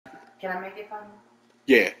Can I make it fun?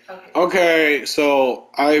 Yeah. Okay, so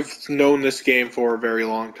I've known this game for a very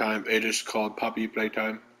long time. It is called Puppy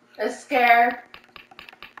Playtime. A scare.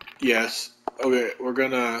 Yes. Okay, I'm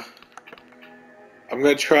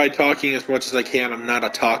gonna try talking as much as I can. I'm not a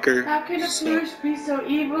talker. How can a plush be so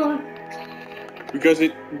evil? Because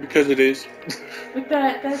it is. But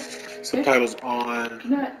that's subtitles on.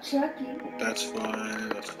 not Chucky. That's fine.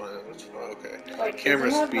 That's fine. That's fine. Okay. Like, Camera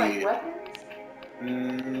does it have, speed. like, weapons?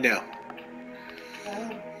 No. Oh,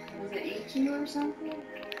 does it eat you or something?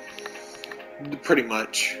 Pretty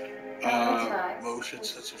much. Oh, that's nice. Motion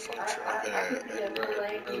sensor function.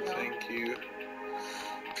 Okay. No, thank you.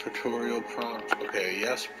 Tutorial prompt. Okay,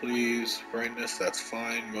 yes, please. Brightness, that's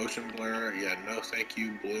fine. Motion blur. Yeah, no, thank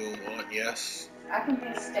you. Bloom on. Yes. I can be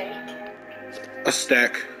a steak. A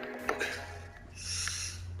stack. Okay.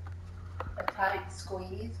 A tight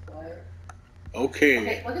squeeze, but... Okay.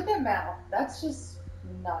 Okay, look at that mouth. That's just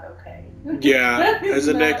not okay. Yeah, as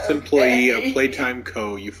an ex-employee of Playtime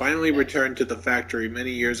Co., you finally returned to the factory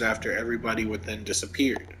many years after everybody within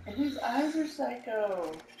disappeared. And his eyes are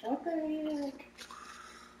psycho. What the heck?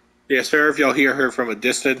 Yeah, sir, if y'all hear her from a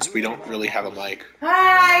distance, we don't really have a mic.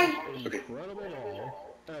 Hi! Okay. Incredible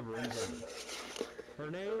doll ever invented. Her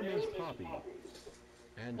name is Poppy,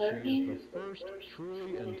 and she is the first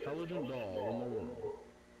truly intelligent doll in the world.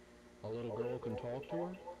 A little girl can talk to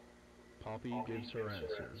her. Poppy gives her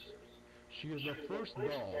answers. She is the first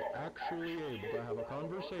doll actually able to have a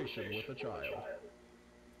conversation with a child.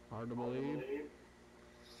 Hard to believe?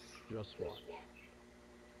 Just watch.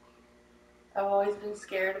 I've always been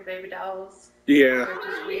scared of baby dolls. Yeah. They're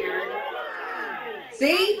just weird.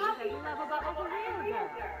 See? And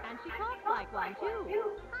she talks like one too.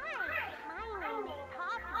 Hi, my name is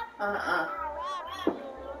Poppy.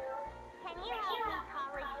 Can you help me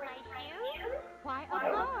polish my shoes? Why, of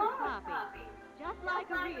course, Poppy. Just like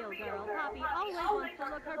a real girl, Poppy always wants to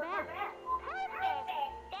look her best. Perfect.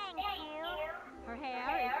 Thank you. Her hair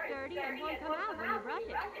is sturdy and won't come out when you brush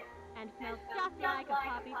it, and smells just like a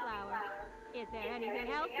poppy flower. Is there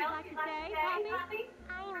anything else you'd like to say, Poppy?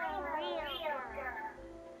 I'm a real girl.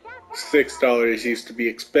 $6 used to be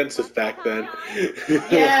expensive back then.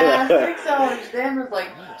 Yeah, $6 then was like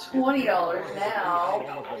 $20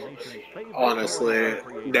 now. Honestly,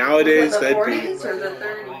 nowadays the that'd 40s be. or the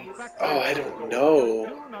 30s? Oh, I don't know.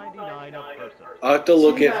 I'll have to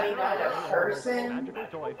look at. $2.99 a person.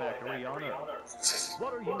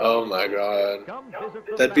 Oh my god,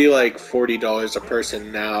 that'd be like $40 a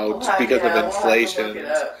person now, just because of inflation.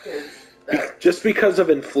 Just because of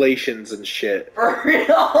inflations and shit. For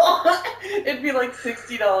real? It'd be like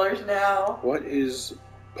 $60 now. What is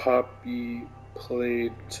Poppy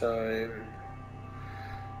Playtime?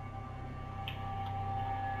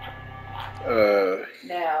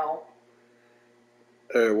 Now.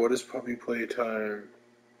 What is Puppy Playtime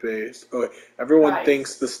based? Oh, everyone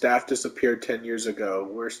thinks the staff disappeared 10 years ago.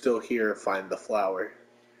 We're still here. Find the flower.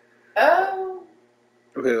 Oh.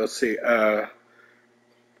 Okay, let's see.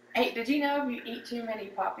 Hey, did you know if you eat too many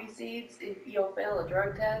poppy seeds, you'll fail a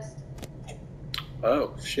drug test?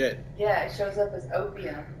 Oh, shit. Yeah, it shows up as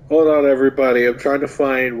opium. Hold on, everybody. I'm trying to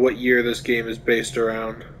find what year this game is based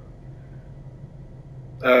around.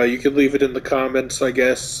 You can leave it in the comments, I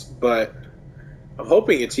guess, but I'm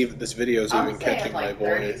hoping it's even this video is even catching my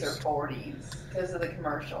voice. 30s or 40s because of the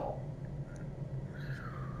commercial.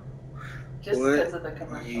 Just what because of the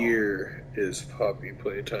commercial. Year is Poppy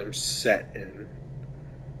Playtime set in?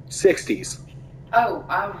 60s. Oh,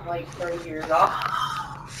 I'm like 30 years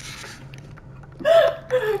off.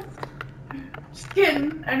 Just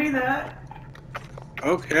kidding. I knew that.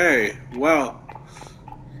 Okay, well.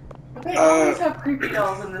 They always have creepy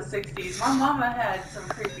dolls in the 60s. My mama had some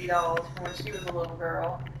creepy dolls when she was a little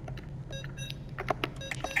girl.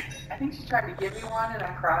 I think she tried to give me one and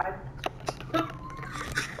I cried.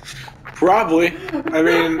 Probably. I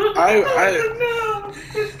mean, No,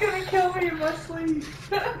 it's gonna kill me in my sleep.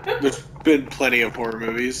 There's been plenty of horror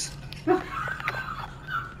movies.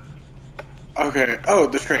 Okay. Oh,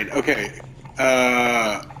 the train. Okay. Is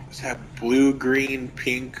that blue, green,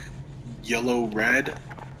 pink, yellow, red?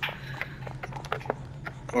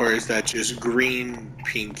 Or is that just green,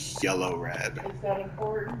 pink, yellow, red? Is that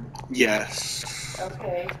important? Yes.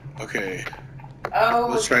 Okay. Okay. Oh,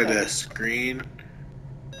 let's try this. Green,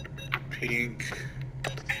 pink,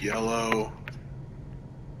 yellow.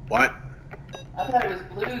 What? I thought it was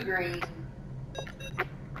blue-green.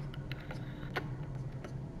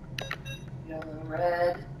 Yellow,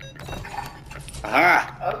 red.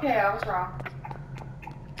 Aha! Okay, I was wrong.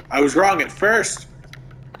 I was wrong at first.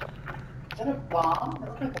 Is that a bomb?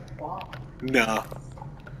 That looks like a bomb. No.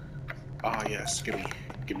 Oh yes, give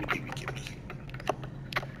Gimme, gimme, gimme.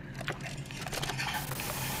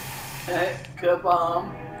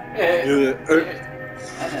 Kabomb. I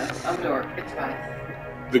know, I'm a dork. It's fine.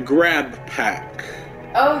 The grab pack.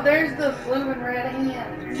 Oh, there's the blue and red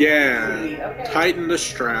hand. Yeah. Okay. Tighten the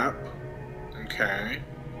strap. Okay.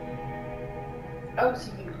 Oh,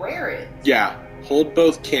 so you wear it. Yeah. Hold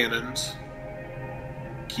both cannons.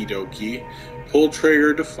 Kidoki. Pull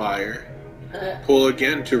trigger to fire. Pull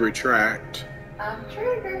again to retract. I'm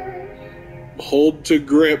triggered. Hold to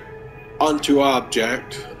grip onto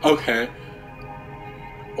object. Okay.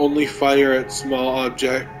 Only fire at small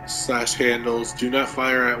objects / handles. Do not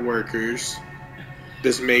fire at workers.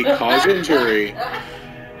 This may cause injury.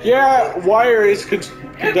 Yeah, wire is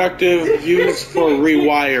conductive, used for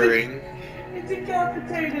rewiring. It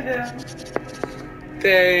decapitated him.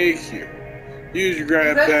 Thank you. Use your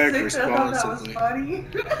grab pack responsibly. That was funny.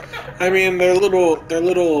 I mean, they're little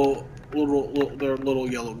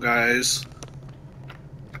yellow guys.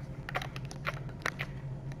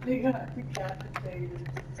 They got decapitated.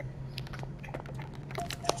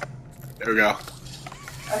 There we go.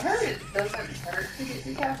 I heard it doesn't hurt to get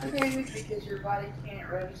decapitated because your body can't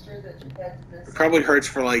register that your head's missing. It probably hurts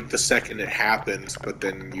for like the second it happens, but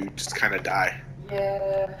then you just kind of die.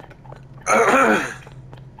 Yeah.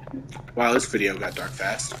 Wow, this video got dark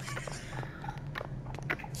fast.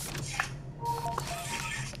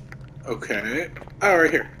 Okay. Oh,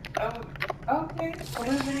 right here. Oh, okay.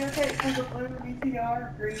 Blue videotape for the blue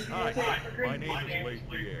VCR, green videotape for green. My name is Blake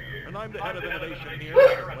Pierre, and I'm the head of innovation here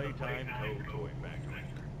at the Playtime Toy Factory.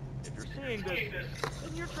 If you're seeing this,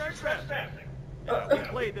 then you're trespassing. We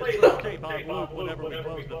play this little tape on loop whenever we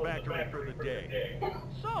close the factory for the day.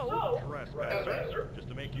 So, trespasser, just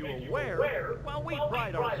to make you aware, while we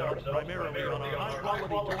pride ourselves primarily on our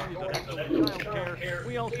high-quality toys and excellent child care,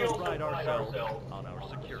 we also pride ourselves on our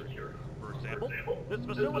security. For example, this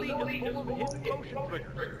facility is full of hidden motion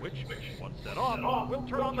triggers, which, once set off, will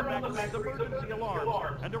turn on the factory's emergency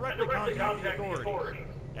alarms and directly contact the authorities.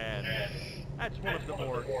 And that's one of the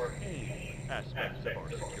more aspects of our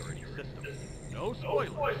security system. No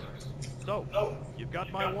spoilers. So, you've got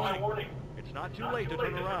my warning. It's not too late to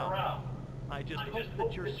turn around. I just hope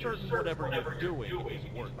that you're certain whatever you're doing is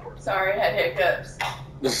working. Sorry, I had hiccups.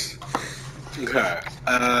 Okay.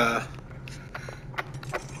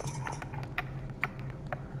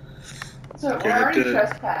 So Okay, we're already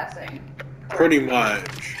trespassing. Pretty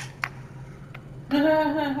much.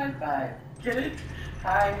 High five. Get it?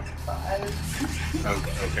 High five. Oh,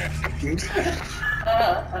 okay.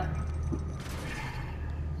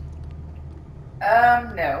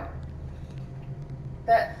 No.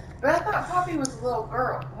 But I thought Poppy was a little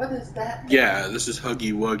girl. What is that? Yeah, this is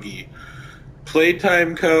Huggy Wuggy.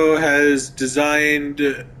 Playtime Co. has designed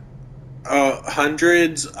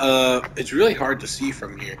hundreds of, it's really hard to see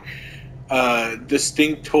from here,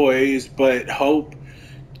 distinct toys, but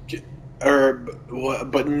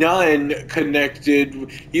but none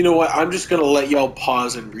connected. You know what? I'm just gonna let y'all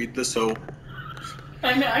pause and read this. So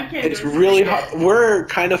I know, I can't. it's really hard. We're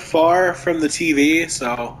kind of far from the TV,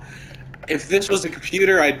 so if this was a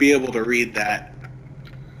computer, I'd be able to read that.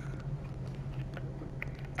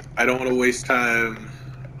 I don't want to waste time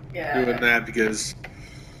doing that because it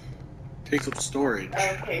takes up storage.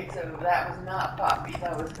 Okay, so that was not Poppy.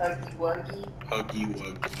 That was Huggy Wuggy. Huggy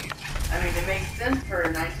Wuggy. I mean, it makes sense for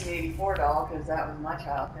a 1984 doll because that was my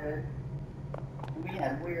childhood. We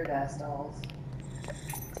had weird ass dolls.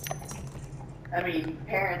 I mean,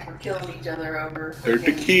 parents were killing each other over. There's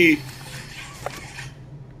the key.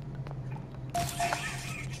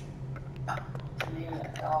 Name of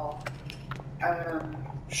that doll.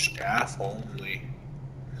 Staff only.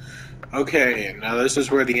 Okay, now this is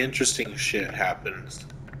where the interesting shit happens.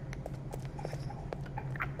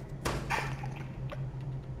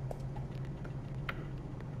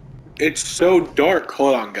 It's so dark.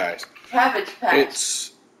 Hold on, guys. Cabbage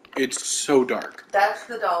Patch. It's so dark. That's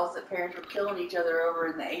the dolls that parents were killing each other over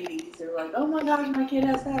in the 80s. They were like, oh my gosh, my kid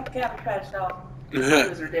has to have a Cabbage Patch doll. It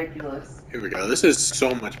was ridiculous. Here we go. This is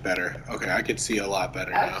so much better. Okay, I can see a lot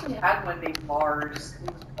better I actually had one named Lars. He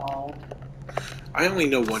was bald. I only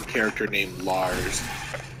know one character named Lars.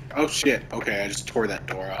 Oh shit. Okay, I just tore that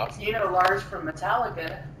door off. You know Lars from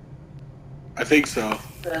Metallica? I think so.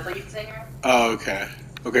 The lead singer? Oh, okay.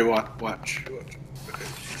 Okay, watch.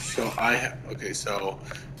 Okay, so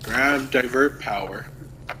grab divert power.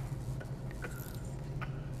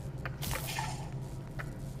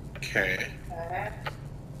 Okay. Okay.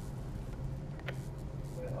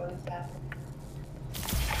 Wait, what is that?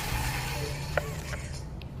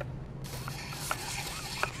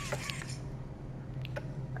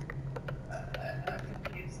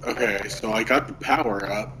 Okay, so I got the power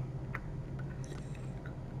up.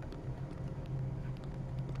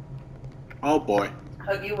 Oh boy.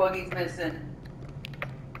 Huggy Wuggy's missing.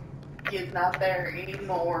 He's not there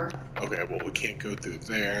anymore. Okay, well we can't go through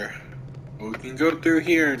there. But we can go through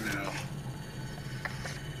here now.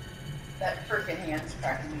 That freaking hand's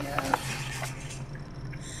cracking me up.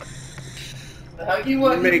 The Huggy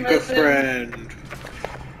Wuggy's Make missing. a friend.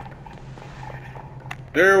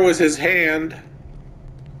 There was his hand.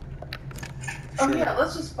 Oh Sure. yeah,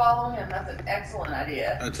 let's just follow him. That's an excellent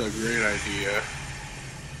idea. That's a great idea.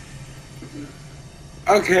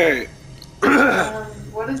 Okay.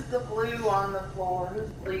 What is the blue on the floor? Who's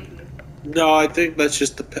bleeding? No, I think that's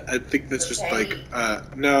just the. I think that's The just paint?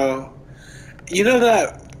 like no. You know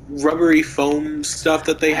that rubbery foam stuff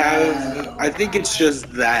that they have? Oh. I think it's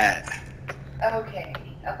just that. Okay,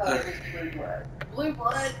 I thought it was blue blood. Blue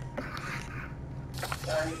blood?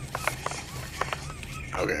 Sorry.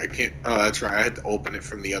 Okay, I can't. Oh, that's right. I had to open it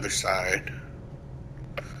from the other side.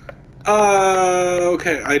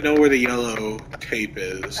 Okay. I know where the yellow tape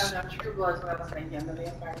is. Oh no, True Blood's what I was thinking. The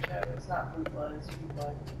vampire show. It's not blue blood, it's True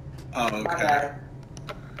Blood. Oh, My okay. bad.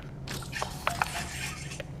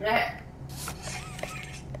 Yeah.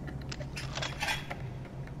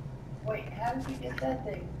 Wait, how did you get that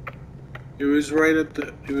thing? It was right at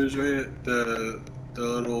the. It was right at the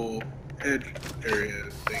little edge area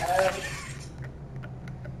thing.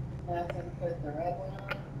 Now I can put the red one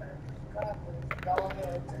on. But God, those doll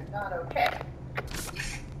heads are not okay.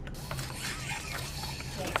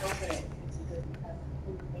 Can't open it because it doesn't have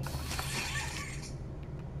blue paint.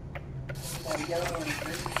 It's got yellow and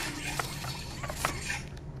green.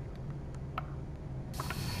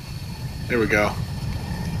 There we go.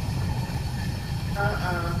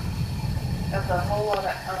 That's a whole lot of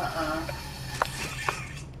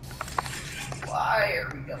Why are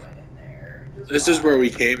we going in there? Just This is where we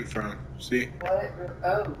came from. See? What?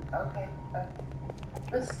 Oh, okay.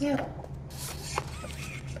 But still.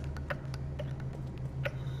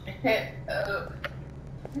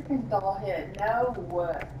 Freaking doll head.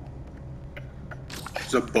 No.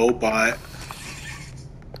 It's a Bobot.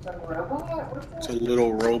 The robot? What's that? It's a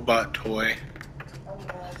little robot toy. Oh,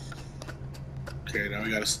 gosh. Okay, now we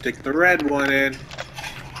gotta stick the red one in.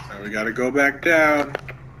 Now we gotta go back down.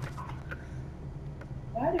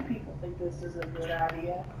 Why do people think this is a good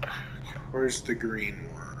idea? Where's the green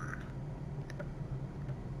one?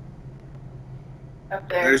 Up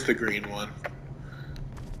there. There's the green one.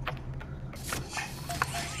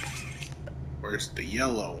 Where's the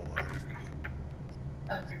yellow one?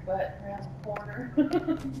 Up your butt around the corner.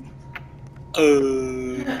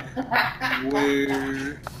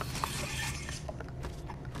 Where?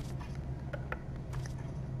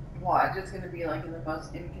 Watch, it's gonna be like in the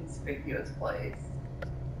most inconspicuous place.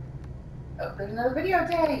 Oh, there's another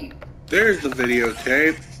videotape! There's the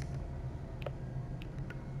videotape.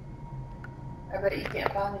 I bet you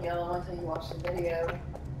can't find the yellow one until you watch the video.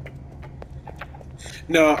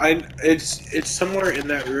 No, it's somewhere in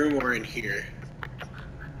that room or in here.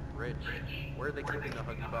 Rich, where are they keeping the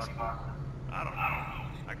Huggy boxes? I don't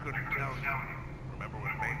know. I couldn't tell you. Remember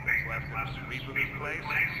when maintenance left him to sweep of this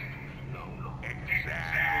place? No.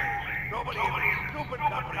 Exactly. Nobody in this stupid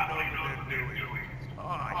company knows what they're doing. Oh,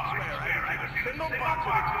 I swear, I didn't take a single box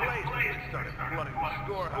of its place when they started flooding the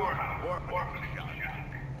storehouse. Or shot.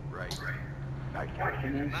 Right. I can't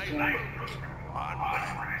get a nice move on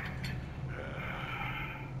Frank.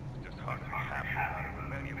 Just hard to be happy about it when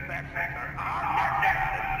manufacturers are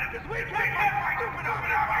necks at it. Because we can't get stupid over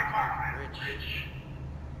this part. Rich.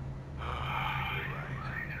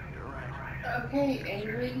 You're right. Okay,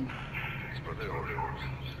 angry. It's for the orders.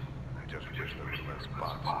 I just wish there was less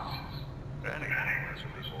boxes. Anything less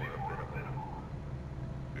would be more a bit of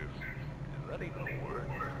it. Is that even a word?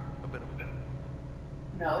 A bit of it.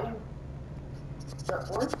 No. The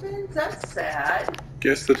orphans? That's sad.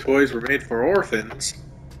 Guess the toys were made for orphans.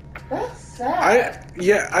 That's sad.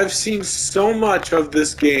 I've seen so much of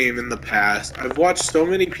this game in the past. I've watched so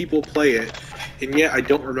many people play it, and yet I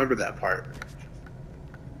don't remember that part.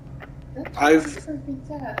 That's I've- freaking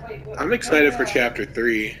sad. Wait, what? I'm excited for Chapter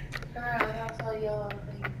 3. Turn around, I saw a yellow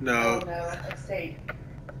thing. No. Oh no, it's safe.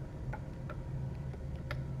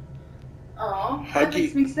 Aw, that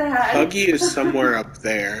makes me sad. Huggy is somewhere up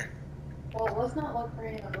there. Well, let's not look for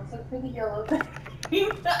him. Let's look for the yellow thing.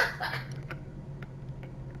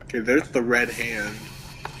 Okay, there's the red hand.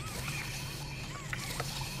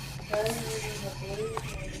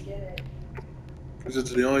 Because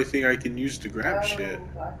it's the only thing I can use to grab shit.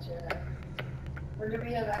 Gotcha. When do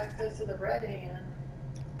we have access to the red hand?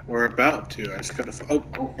 We're about to. I just gotta. Oh,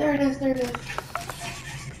 Oh, there it is, there it is.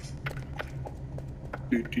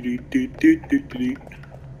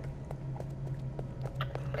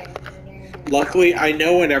 Luckily, I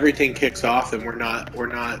know when everything kicks off, and we're not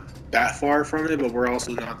that far from it, but we're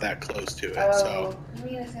also not that close to it. So you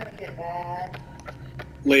mean it's gonna get bad?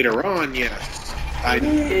 Later on, yes.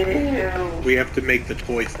 Ew. We have to make the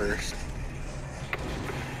toy first.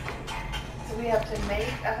 So we have to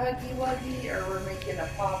make a Huggy Wuggy, or we're making a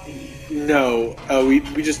Poppy? No, we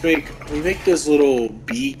just make this little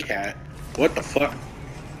bee cat. What the fuck?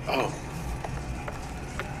 Oh.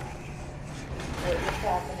 What's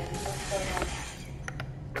happening?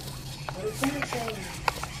 What is that thing?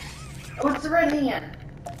 Oh, it's the red hand.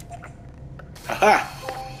 Aha!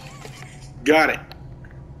 Got it.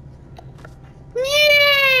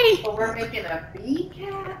 Yay! But we're making a bee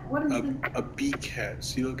cat? What is a bee cat.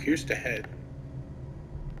 See, look, here's the head.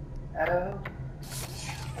 Oh.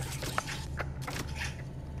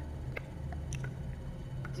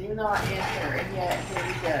 Do not enter, and yet here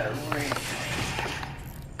we go. We're in.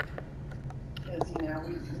 Because, you know,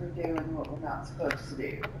 we're doing what we're not supposed to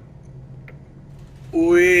do.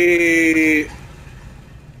 Wait.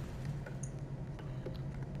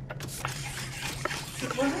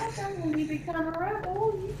 What happens when you become a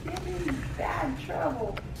rebel? You get in bad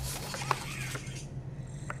trouble.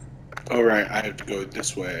 Alright, I have to go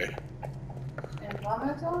this way. And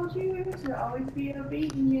Mama told you to always be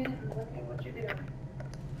obedient, and look at what you're doing.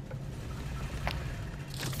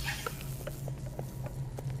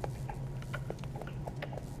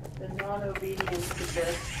 The non-obedience to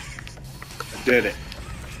this. I did it.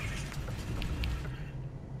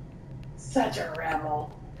 Such a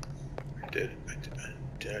rebel. I did it.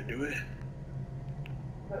 Did I do it?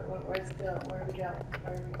 Where's the, where are we going?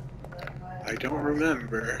 Where are we, I don't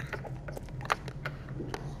remember.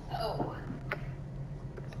 Oh.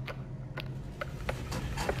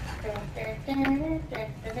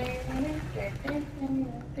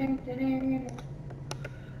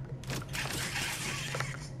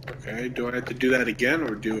 Okay, do I have to do that again,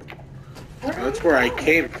 or do... That's where I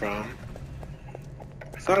came from.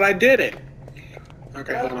 I thought I did it.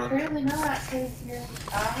 Okay, Well, hold on. apparently not, because you're...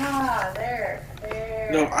 Ah, there.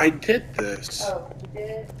 No, I did this. Oh, you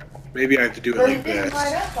did? Maybe I have to do it But like it didn't this.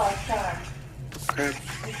 light up last time. Okay.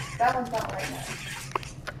 That one's not right now.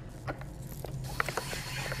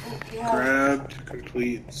 Ooh, yeah. Grab to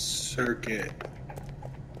complete circuit.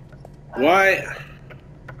 What?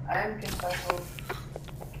 I'm confused.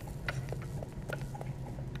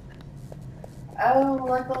 Oh,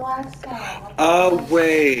 like the last time. Like Oh,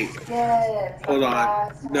 wait. Yes. Hold like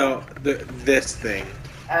on. No, this thing.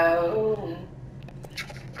 Oh.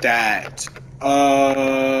 That.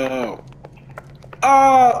 Oh.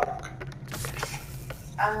 Oh!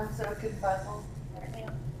 I'm so confused right now.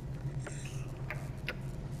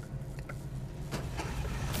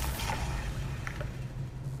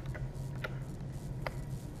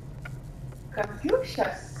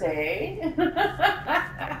 Computer say.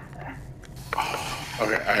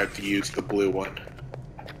 Okay, I have to use the blue one.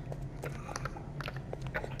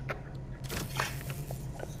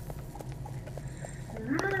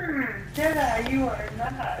 Jedi, you are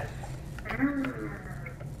not.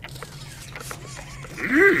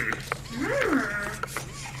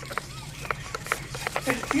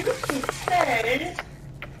 Computer say.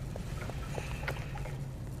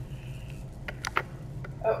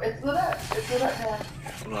 Oh, it's lit up. It's lit up now.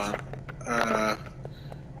 Hold on.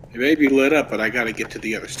 It may be lit up, but I gotta get to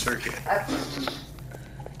the other circuit.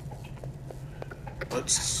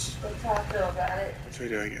 Let's... That's how I feel about it. Which way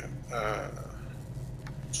do I go?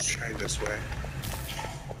 Let's try this way.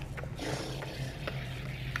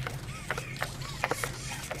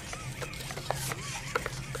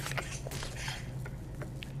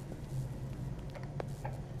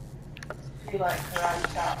 Do like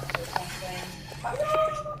karate chops or something.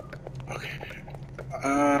 Okay.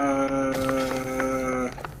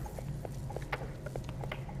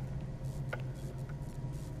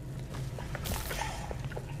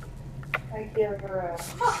 I give her a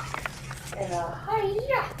ha and a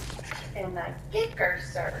hi-ya and a kicker,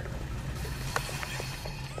 sir.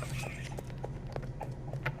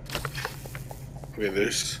 Okay,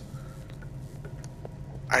 there's...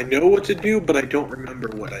 I know what to do, but I don't remember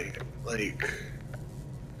what I, like,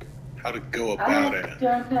 how to go about it. I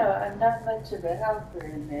don't know. I'm not much of a helper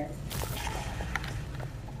in this.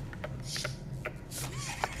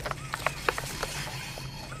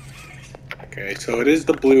 Okay, so it is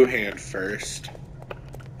the blue hand first.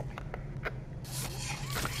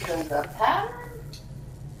 So the pattern?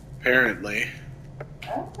 Apparently.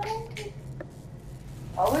 Okay.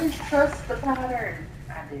 Always trust the pattern.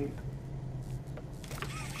 I do.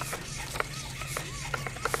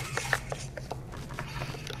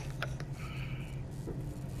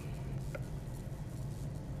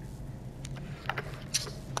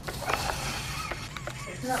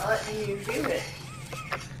 not letting you do it.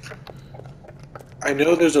 I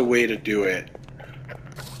know there's a way to do it.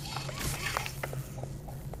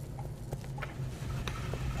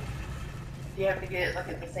 Do you have to get it like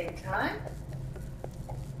at the same time?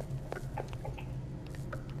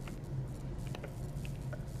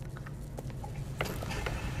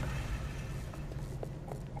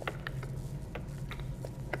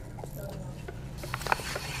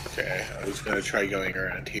 Okay, I was gonna try going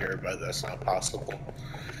around here, but that's not possible.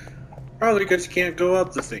 Probably because you can't go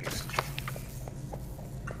up the things.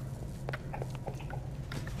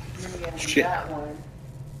 Then you gotta do Shit. that one.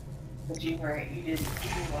 But you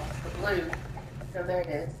lost the blue. So there it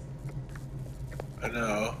is. I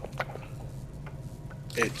know.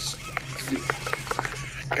 It's...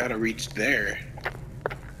 gotta reach there.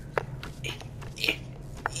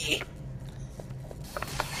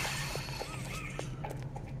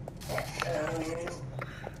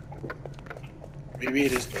 Maybe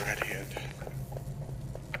it is the red hand.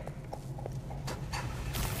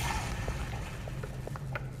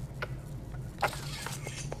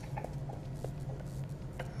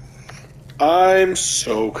 I'm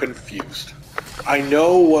so confused. I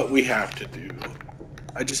know what we have to do.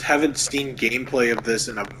 I just haven't seen gameplay of this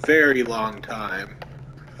in a very long time.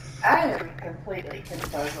 I am completely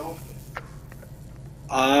confuzzled.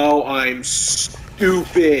 Oh, I'm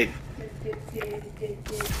stupid.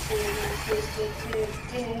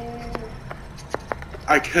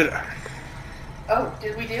 I could... Oh,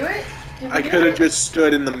 did we do it? I could have just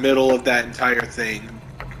stood in the middle of that entire thing.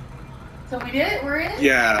 So we did it? We're in?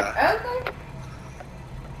 Yeah. Okay.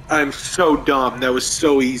 I'm so dumb. That was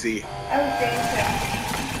so easy. I was dancing.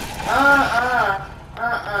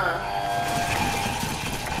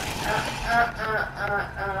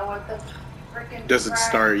 What the freaking Doesn't crap?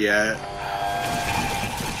 start yet.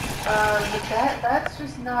 But that's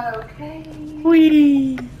just not okay.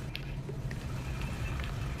 Whee!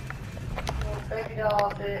 Little baby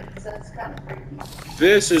doll bits, that's kind of creepy.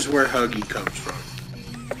 This is where Huggy comes from.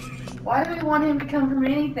 Why do we want him to come from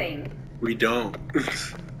anything? We don't.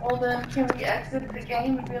 Well then, can we exit the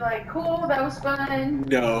game and be like, cool, that was fun?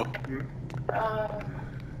 No. Um,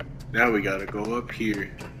 Now we gotta go up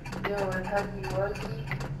here. doing Huggy Wuggy.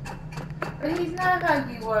 But he's not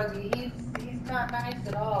Huggy Wuggy, he's not nice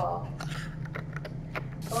at all.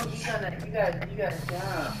 Oh, you gotta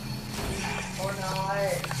jump. Or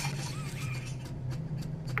not.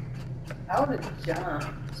 I would've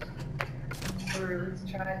jumped. Or at least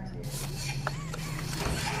tried to.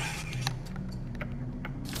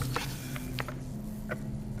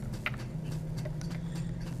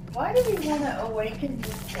 Why do we want to awaken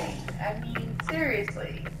this thing? I mean,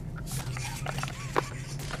 seriously.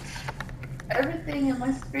 Everything in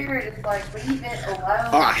my spirit is like, leave it alone.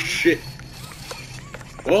 Ah, shit.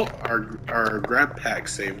 Well, our grab pack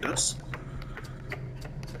saved us.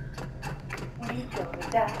 We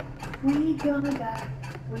gonna die. We gonna die.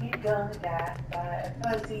 We gonna die.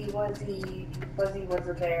 Fuzzy was a bear. Fuzzy Was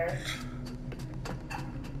a bear.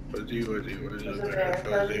 Fuzzy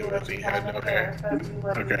had no hair. Fuzzy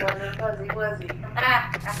Okay. was.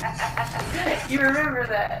 You remember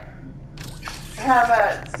that? How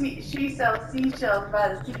about she sells seashells by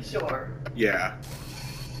the seashore? Yeah.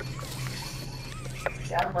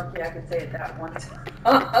 Yeah, I'm lucky I could say it that one time.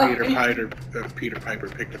 Peter Piper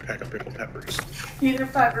picked a peck of pickled peppers. Peter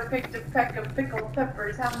Piper picked a peck of pickled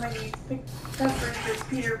peppers. How many peppers does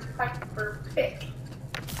Peter Piper pick?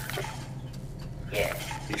 Yeah,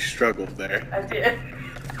 He struggled there. I did.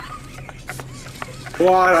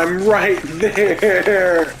 What? I'm right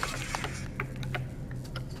there!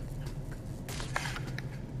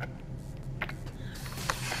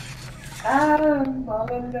 I'm all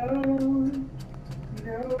alone.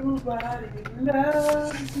 Nobody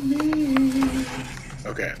loves me.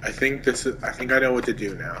 Okay, I think I know what to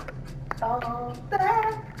do now. All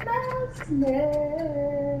that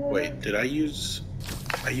nightmare. Wait, I used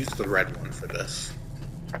the red one for this.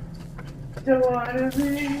 Don't wanna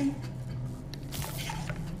be.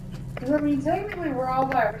 Because I mean, technically, we're all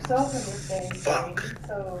by ourselves in this thing. Fuck.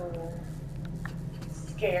 So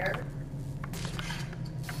scared.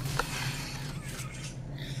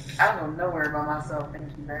 I go nowhere by myself.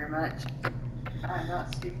 Thank you very much. I'm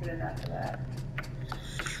not stupid enough for that.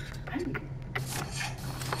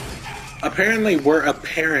 Apparently, we're a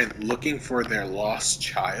parent looking for their lost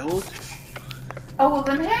child. Oh well,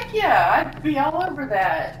 then heck yeah, I'd be all over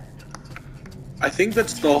that. I think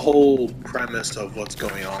that's the whole premise of what's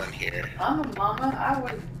going on here. I'm a mama. I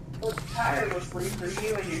would look tirelessly for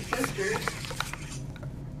you and your sisters.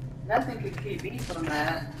 Nothing could keep me from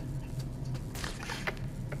that.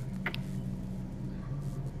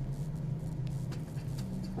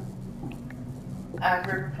 I've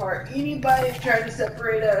heard before anybody try to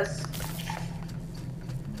separate us,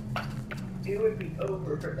 it would be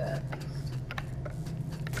over for that.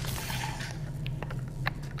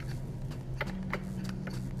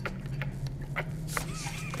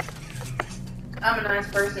 I'm a nice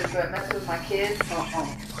person, but mess with my kids,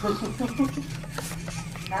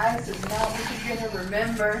 Nice is not what you're gonna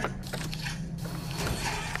remember.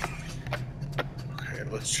 Okay,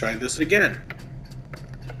 let's try this again.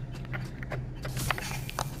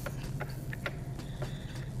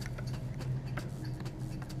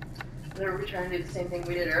 Are we trying to do the same thing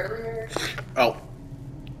we did earlier? Oh.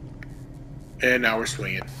 And now we're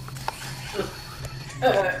swinging.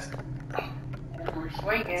 And we're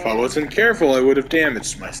swinging. If I wasn't careful, I would have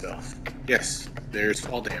damaged myself. Yes, there's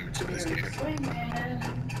fall damage in this game. Swinging.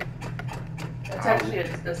 That's actually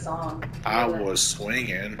a song. I was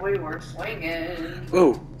swinging. We were swinging.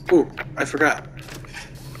 Oh, I forgot.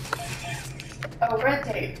 Oh, red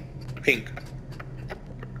tape. Pink.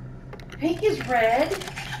 Pink is red.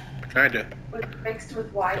 Kinda. Mixed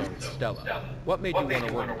with white. Stella, what made you want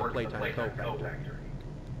to work at the Playtime Co-Factory?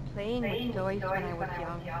 Playing with toys when I was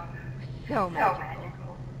young was so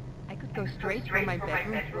magical. I could go straight from my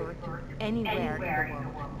bedroom floor to anywhere in the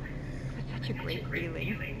world. It was such a great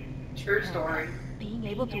feeling. True story. Being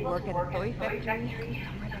able to work at a toy factory,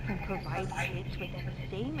 somewhere that can provide kids with the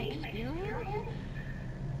same experience,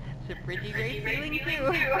 that's a pretty great feeling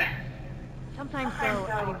too. Sometimes though,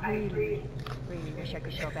 I really wish I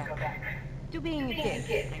could go back to being a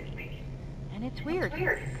kid, I mean. And it's weird,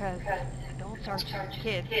 because adults are just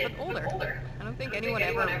kids, but older. I don't think anyone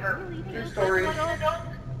ever really feels that adult.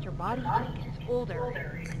 Your body just gets older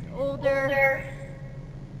and older,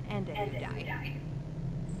 and then you die.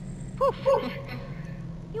 Poof!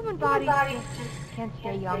 Human bodies just can't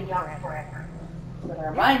stay young forever. But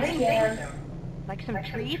our minds can. Like some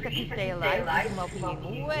trees that can stay alive even while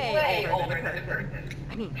being way older than a person.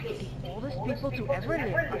 I mean, the oldest people to ever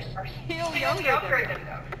live are still younger than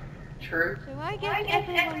them. True. So I guess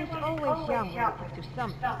everyone is always young relative to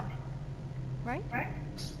something. Right?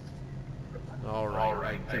 All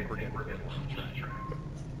right, I think we're getting a little off track.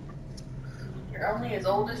 You're only as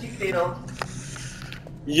old as you feel.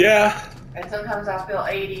 Yeah. And sometimes I feel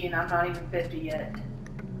 80 and I'm not even 50 yet.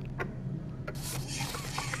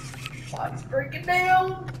 Body's breaking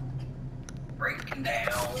down. Breaking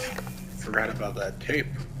down. Forgot about that tape.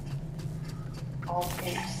 All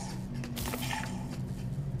tapes.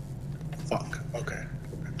 Fuck. Okay.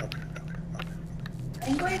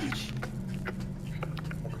 Language.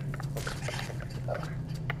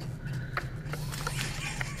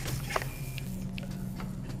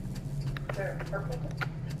 There, purple.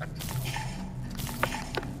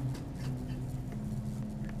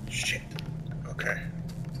 Shit. Okay.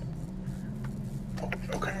 Oh,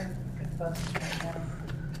 okay. Confess right now.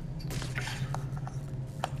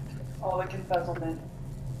 All the confuzzlement.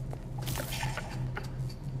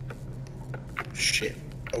 Shit.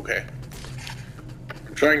 Okay.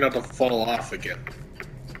 I'm trying not to fall off again.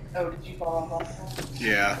 Oh, did you fall off last time?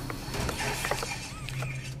 Yeah.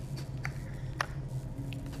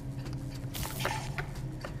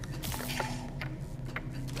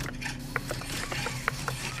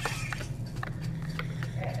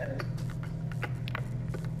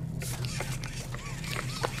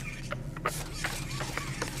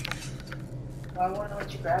 I want to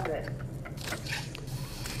let you grab it.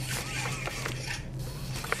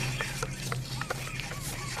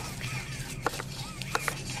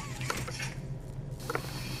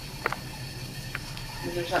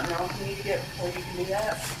 Is there something else you need to get before you can do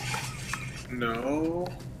that? No.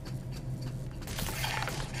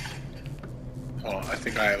 Oh, I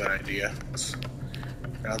think I have an idea.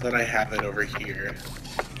 Now that I have it over here.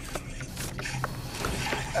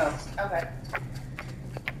 Oh, okay.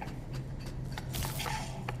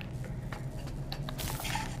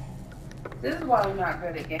 This is why I'm not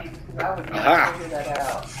good at games, because I would never figure that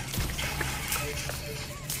out.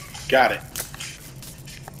 Got it.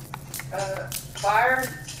 Fire.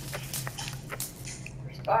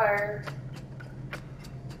 There's fire.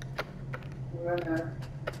 We're gonna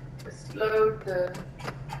explode the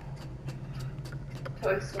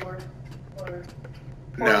toy store or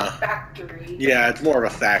No. factory. Yeah, it's more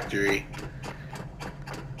of a factory.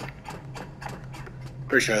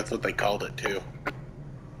 Pretty sure that's what they called it too.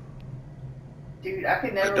 Dude, I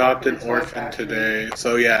could never Adopt work an in a toy orphan factory. today.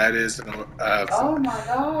 So yeah, it is. Oh my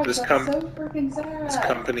god, this that's com- so freaking sad. This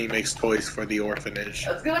company makes toys for the orphanage.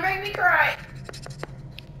 That's gonna make me cry.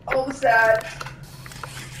 All the sad.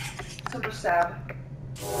 Super sad.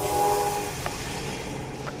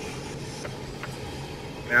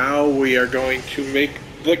 Now we are going to make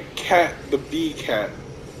The cat, the bee cat.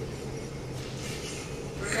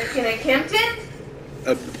 We're making a Kimpton?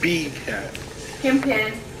 A bee cat.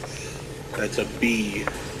 Kimpton. That's a bee. I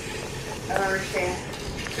don't understand.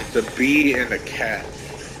 It's a bee and a cat.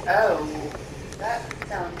 Oh, that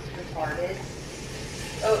sounds retarded.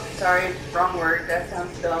 Oh, sorry, wrong word. That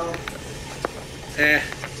sounds dumb. Eh.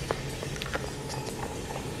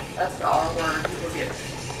 That's the R word. People get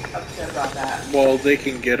upset about that. Well, they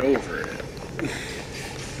can get over it.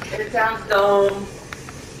 It sounds dumb.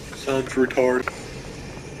 Sounds retarded.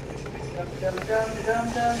 Dum, dum, dum, dum,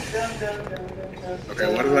 dum, dum, dum, dum, dum,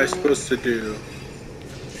 Okay, what am I supposed to do?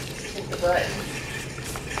 Hit the button.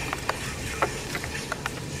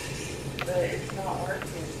 But it's not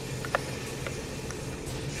working.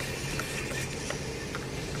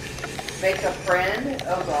 Make a friend?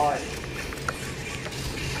 Oh god.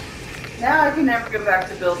 Now I can never go back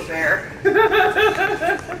to Build-A-Bear.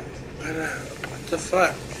 What the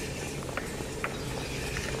fuck?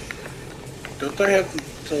 Don't I have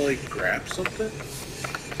to like grab something?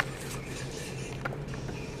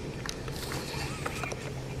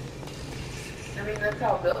 I mean, that's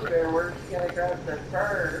how Build-A-Bear works. You gotta grab the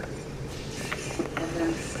fur and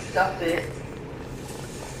then stuff it.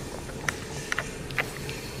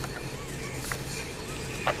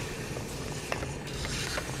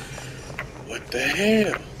 What the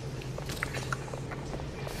hell?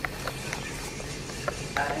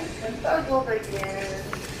 I'm puzzled again.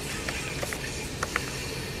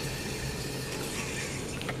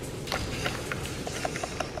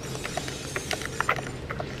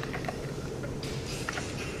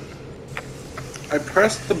 I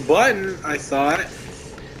pressed the button, I thought.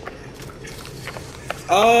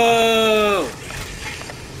 Oh!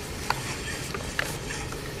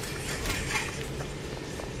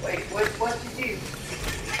 Wait, what'd you do?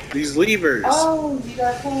 These levers. Oh, you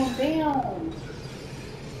gotta pull them down.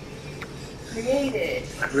 Create it.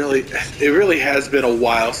 It really has been a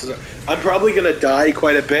while since I'm probably gonna die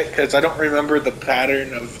quite a bit because I don't remember the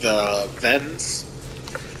pattern of the vents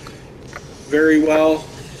very well.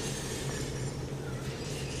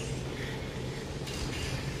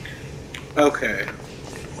 Okay.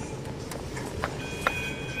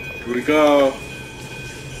 Here we go.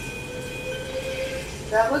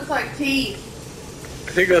 That looks like teeth.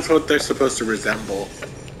 I think that's what they're supposed to resemble.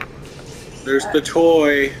 There's the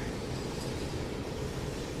toy.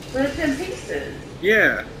 But it's in pieces.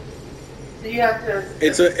 Yeah. So you have to.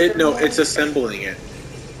 It's assembling it.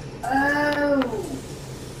 Oh.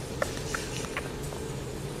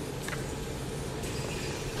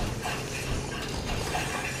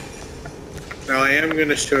 Now I am going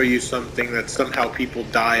to show you something that somehow people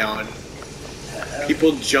die on.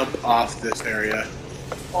 People jump off this area.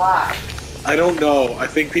 Why? I don't know. I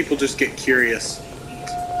think people just get curious.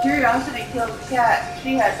 Curiosity killed the cat.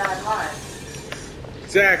 She had 9 lives.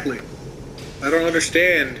 Exactly. I don't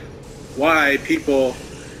understand why people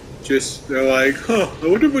they're like, huh, I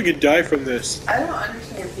wonder if we could die from this. I don't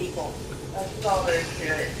understand people. That's all there is to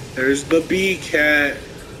it. There's the bee cat.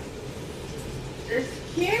 It's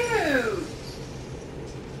cute.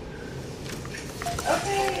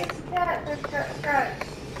 Okay, it's a cat. That's right.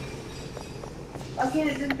 Why can't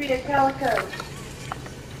it just be a calico?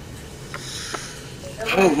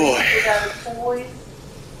 Oh boy. Without a toy?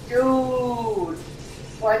 Dude.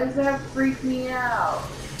 Why does that freak me out?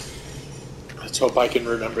 Let's hope I can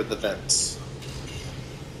remember the vents.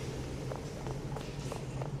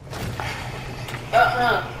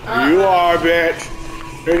 Here you are, bitch.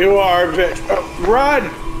 Here you are, bitch. Oh,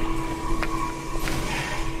 run!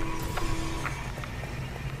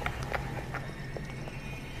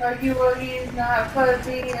 Huggy Wuggy is not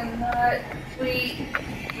fuzzy and not sweet.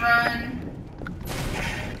 Run.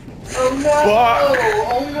 Oh no! Fuck.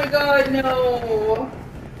 Oh my god, no!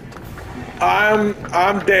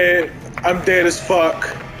 I'm dead. I'm dead as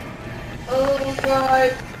fuck. Oh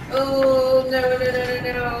god! Oh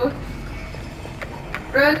no!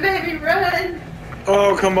 Run, baby, run!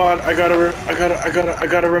 Oh come on! I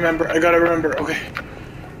gotta remember. Okay.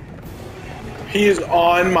 He is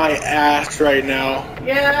on my ass right now.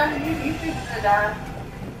 Yeah, you fixing to die.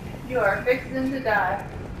 You are fixing to die.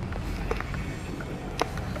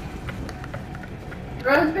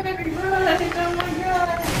 Run, baby, run! Oh my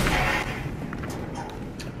god!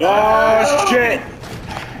 Oh shit!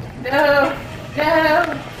 No!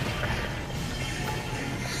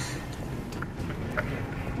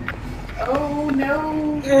 Oh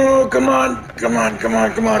no! Oh come on!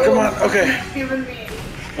 Okay. It's giving me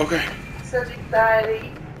Okay. such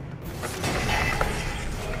anxiety.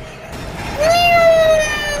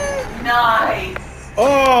 Nice!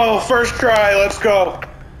 Oh, first try. Let's go.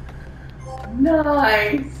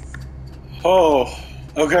 Nice. Oh,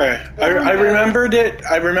 okay. I remembered it.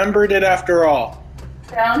 I remembered it after all.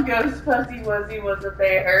 Down goes Fuzzy Wuzzy was a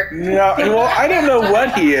bear. No, well, I don't know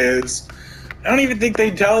what he is. I don't even think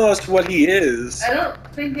they tell us what he is. I don't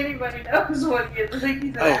think anybody knows what he is. I think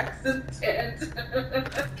he's an accident.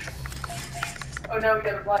 Oh no, we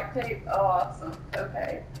got a black tape. Oh, awesome.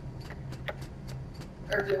 Okay.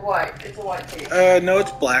 Or is it white? It's a white tape. No,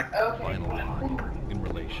 it's black. Okay. Final log in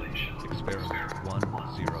relation to experiment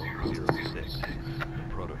 1006, the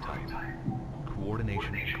prototype.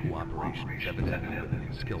 Coordination and cooperation is evidently within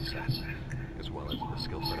his skill set, as well as the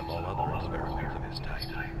skill set of all other experiments of his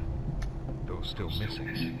type. Though still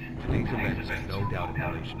missing, today's events are no doubt in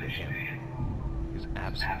relation to him. His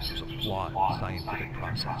absence was a flaw in the scientific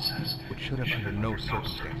process, which should have under no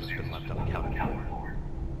circumstances been left unaccounted for.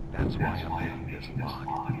 That's why I'm making this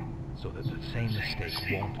log, so that the same mistake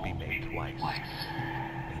won't be made twice.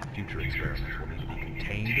 And future experiments will need to be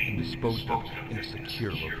contained and disposed of in a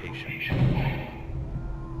secure location.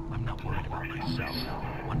 I'm not worried about myself.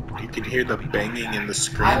 You can hear the banging and the I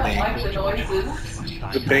screaming. don't like the noises.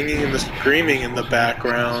 The banging and the screaming in the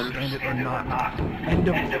background. Stand it or not. End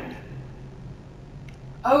of...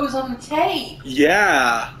 Oh, it was on the tape.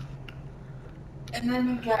 Yeah. And then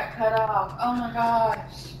it got cut off. Oh my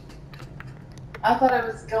gosh. I thought it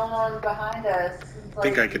was going on behind us. I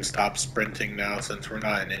think I can stop sprinting now since we're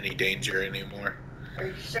not in any danger anymore. Are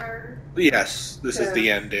you sure? Yes, this is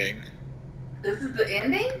the ending. This is the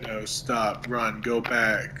ending? No, stop, run, go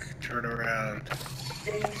back, turn around.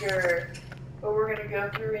 Danger. But we're gonna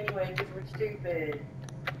go through anyway because we're stupid.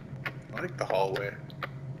 I like the hallway.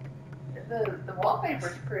 The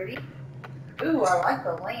wallpaper's pretty. Ooh, I like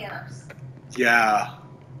the lamps. Yeah.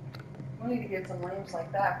 We need to get some lamps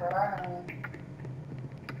like that for our home.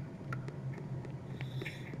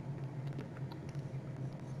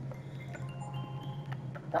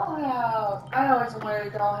 Dollhouse. I always wanted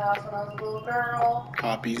a dollhouse when I was a little girl.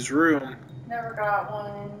 Poppy's room. Never got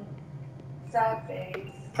one. Sad face.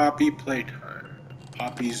 Poppy playtime.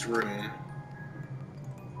 Poppy's room.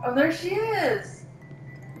 Oh, there she is.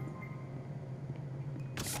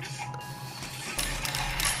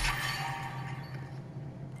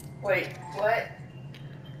 Wait, what?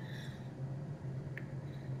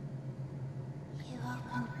 You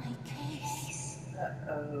opened my case.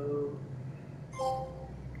 Uh-oh.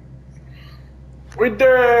 We're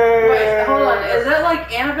there! Wait, hold on. Is that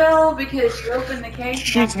like Annabelle because you opened the case?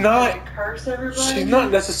 She's and not- like, curse everybody? She's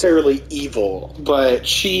not necessarily evil, but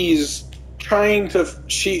she's trying to.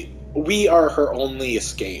 We are her only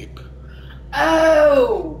escape.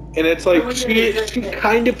 Oh! And it's Oh, like we she did it.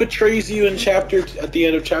 kind of betrays you in at the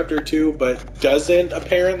end of chapter 2, but doesn't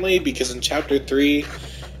apparently, because in chapter 3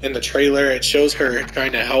 in the trailer it shows her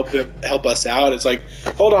trying to help us out. It's like,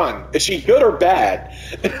 hold on, is she good or bad?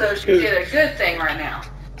 So she did a good thing right now.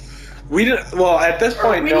 We didn't. Well, at this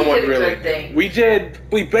point, we no one did a really. good thing. We did.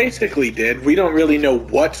 We basically did. We don't really know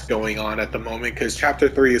what's going on at the moment because chapter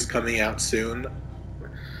 3 is coming out soon.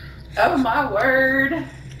 Oh my word.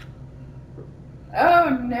 Oh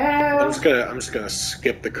no. I'm just gonna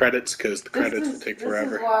skip the credits because the credits will take forever.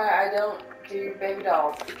 This is why I don't do baby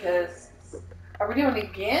dolls, because are we doing it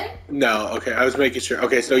again? No, okay, I was making sure.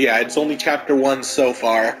 Okay, so yeah, it's only chapter 1 so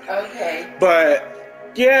far. Okay. But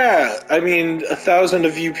yeah, I mean, 1,000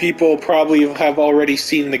 of you people probably have already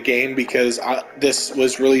seen the game because this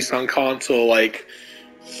was released on console like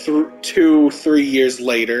 2-3 years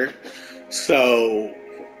later. So,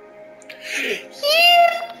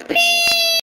 yippee!